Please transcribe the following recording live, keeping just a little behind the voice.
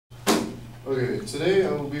Okay, today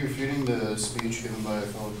I will be refuting the speech given by a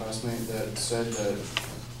fellow classmate that said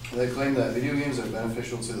that claimed that video games are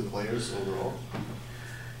beneficial to the players overall.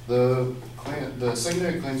 The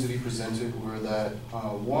secondary claims that he presented were that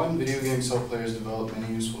one, video games help players develop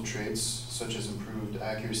many useful traits such as improved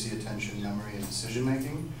accuracy, attention, memory, and decision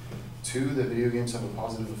making. Two, that video games have a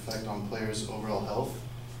positive effect on players' overall health.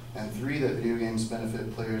 And three, that video games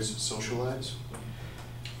benefit players' social lives.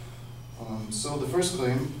 So the first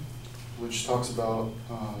claim, which talks about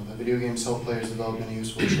that video games help players develop many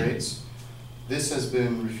useful traits. This has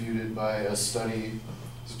been refuted by a study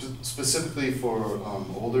specifically for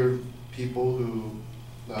older people who,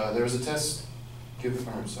 there was a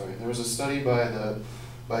study by a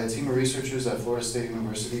team of researchers at Florida State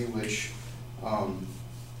University which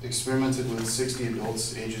experimented with 60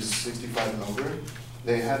 adults ages 65 and over.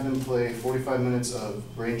 They had them play 45 minutes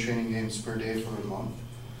of brain training games per day for a month.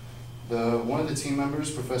 One of the team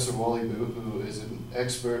members, Professor Wally Boot, who is an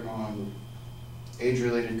expert on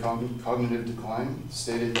age-related cognitive decline,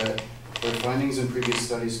 stated that their findings in previous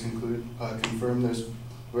studies confirm there's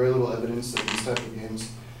very little evidence that these type of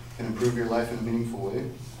games can improve your life in a meaningful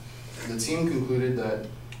way. The team concluded that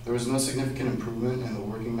there was no significant improvement in the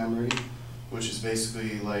working memory, which is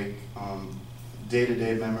basically like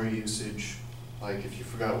day-to-day memory usage, like if you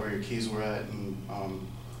forgot where your keys were at, and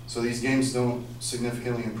so these games don't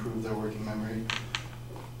significantly improve their working memory.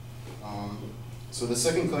 So the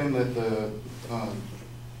second claim that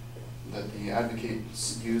the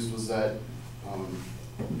advocates used was that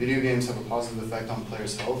video games have a positive effect on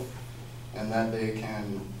players' health, and that they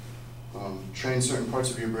can train certain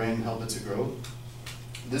parts of your brain and help it to grow.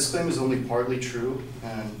 This claim is only partly true,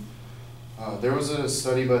 and there was a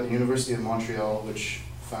study by the University of Montreal which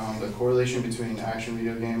found a correlation between action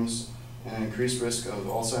video games and an increased risk of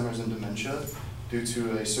Alzheimer's and dementia due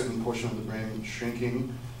to a certain portion of the brain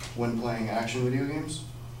shrinking when playing action video games.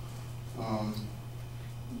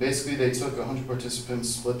 Basically, they took 100 participants,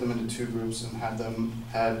 split them into two groups, and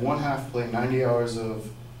had one half play 90 hours of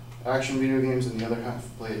action video games and the other half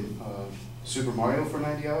played Super Mario for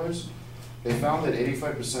 90 hours. They found that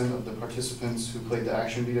 85% of the participants who played the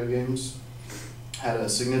action video games had a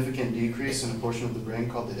significant decrease in a portion of the brain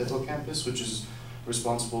called the hippocampus, which is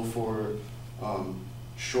responsible for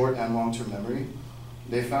short and long-term memory.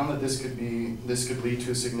 They found that this could lead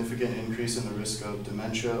to a significant increase in the risk of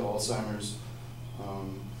dementia, Alzheimer's,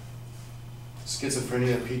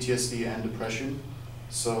 schizophrenia, PTSD, and depression.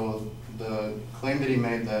 So the claim that he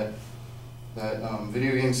made that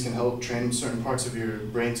video games can help train certain parts of your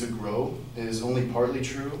brain to grow is only partly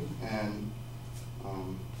true and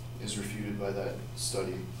is refuted by that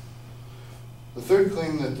study. The third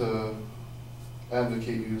claim that the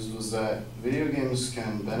advocate used was that video games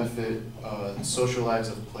can benefit social lives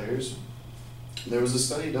of players. There was a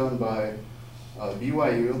study done by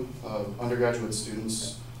BYU undergraduate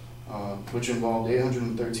students, which involved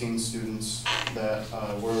 813 students that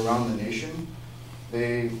were around the nation.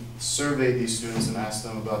 They surveyed these students and asked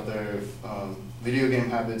them about their video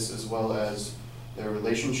game habits as well as their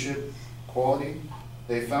relationship quality.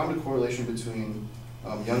 They found a correlation between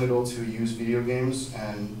young adults who use video games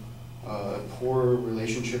and poor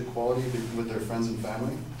relationship quality with their friends and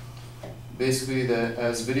family. Basically, that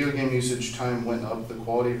as video game usage time went up, the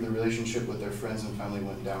quality of the relationship with their friends and family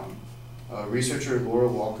went down. Researcher Laura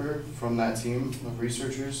Walker from that team of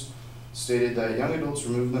researchers stated that young adults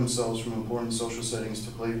remove themselves from important social settings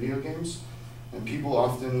to play video games, and people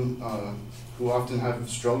who often have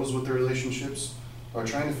struggles with their relationships are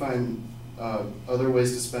trying to find other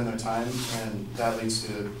ways to spend their time, and that leads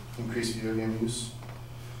to increased video game use.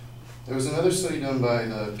 There was another study done by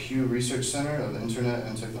the Pew Research Center of Internet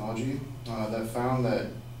and Technology that found that,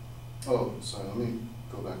 let me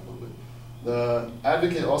go back a little bit. The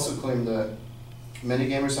advocate also claimed that many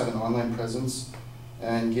gamers have an online presence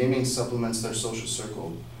and gaming supplements their social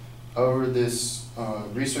circle. However, this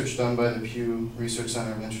research done by the Pew Research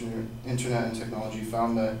Center of Internet and Technology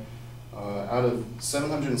found that out of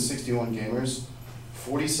 761 gamers,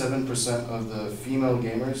 47% of the female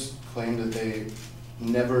gamers claimed that they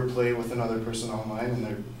never play with another person online and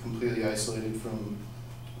they're completely isolated from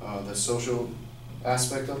the social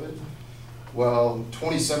aspect of it, while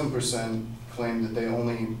 27% claim that they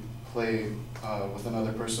only play with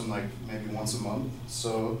another person like maybe once a month.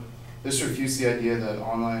 So this refutes the idea that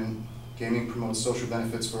online gaming promotes social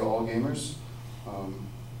benefits for all gamers.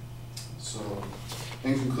 So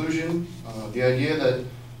in conclusion, the idea that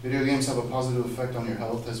video games have a positive effect on your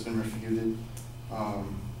health has been refuted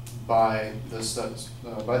by the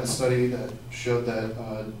study that showed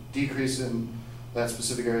that decrease in that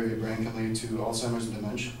specific area of your brain can lead to Alzheimer's and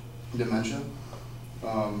dementia.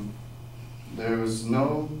 there was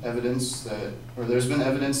no evidence that, or there's been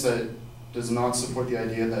evidence that does not support the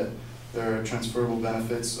idea that there are transferable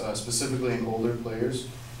benefits, specifically in older players,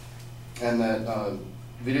 and that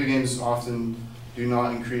video games often do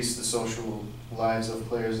not increase the social lives of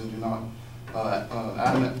players and do not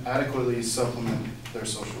adequately supplement their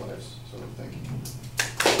social lives. So thank you.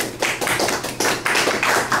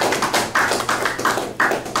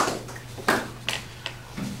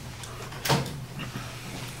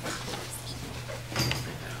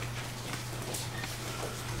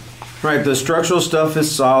 Right, the structural stuff is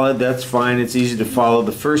solid, that's fine, it's easy to follow.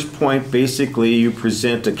 The first point, basically, you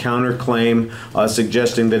present a counterclaim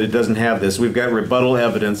suggesting that it doesn't have this. We've got rebuttal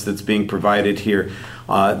evidence that's being provided here.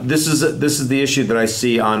 This is the issue that I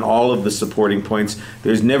see on all of the supporting points.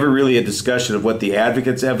 There's never really a discussion of what the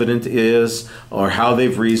advocate's evidence is or how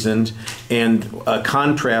they've reasoned, and a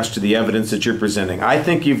contrast to the evidence that you're presenting. I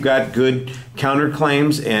think you've got good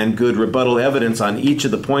counterclaims and good rebuttal evidence on each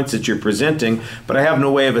of the points that you're presenting, but I have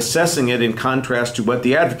no way of assessing it in contrast to what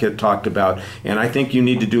the advocate talked about. And I think you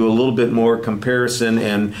need to do a little bit more comparison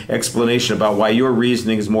and explanation about why your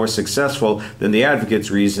reasoning is more successful than the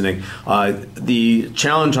advocate's reasoning. The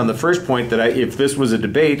challenge on the first point, that if this was a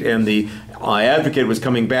debate and the advocate was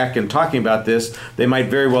coming back and talking about this, they might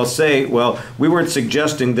very well say, well, we weren't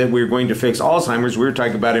suggesting that we were going to fix Alzheimer's, we were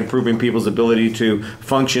talking about improving people's ability to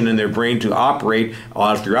function in their brain, to operate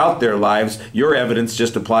throughout their lives. Your evidence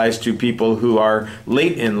just applies to people who are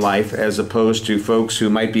late in life as opposed to folks who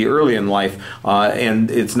might be early in life, and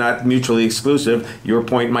it's not mutually exclusive. Your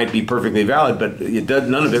point might be perfectly valid, but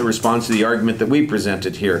none of it responds to the argument that we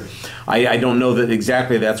presented here. I don't know that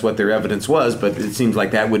exactly that's what their evidence was, but it seems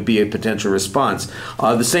like that would be a potential response.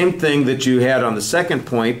 The same thing that you had on the second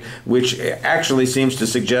point, which actually seems to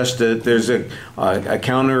suggest that there's a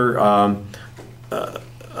counter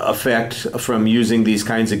effect from using these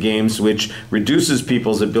kinds of games, which reduces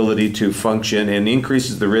people's ability to function and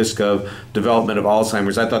increases the risk of development of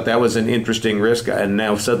Alzheimer's. I thought that was an interesting risk, and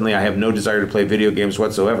now suddenly I have no desire to play video games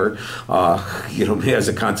whatsoever. As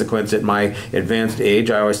a consequence, at my advanced age,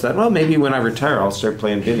 I always thought, well, maybe when I retire, I'll start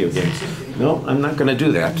playing video games. No, I'm not going to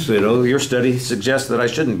do that. Your study suggests that I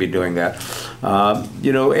shouldn't be doing that.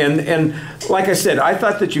 And like I said, I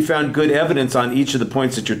thought that you found good evidence on each of the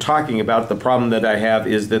points that you're talking about. The problem that I have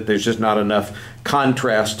is that there's just not enough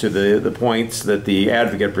contrast to the points that the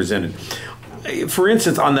advocate presented. For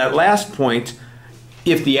instance, on that last point,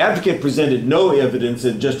 if the advocate presented no evidence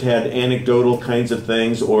and just had anecdotal kinds of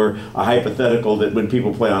things, or a hypothetical that when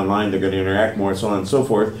people play online they're going to interact more, so on and so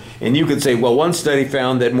forth, and you could say, well, one study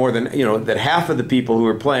found that more than, that half of the people who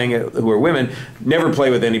are playing, who are women, never play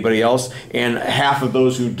with anybody else, and half of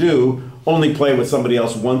those who do only play with somebody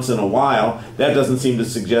else once in a while, that doesn't seem to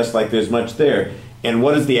suggest like there's much there. And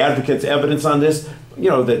what is the advocate's evidence on this?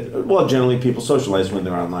 Well, generally people socialize when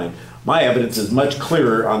they're online. My evidence is much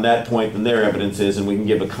clearer on that point than their evidence is, and we can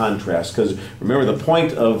give a contrast. Because remember, the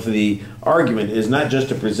point of the argument is not just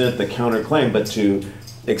to present the counterclaim, but to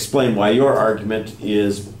explain why your argument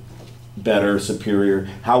is better, superior.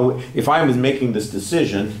 If I was making this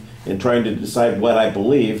decision and trying to decide what I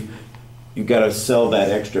believe, you've got to sell that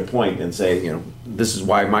extra point and say, this is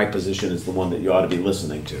why my position is the one that you ought to be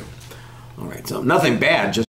listening to. All right, so nothing bad, just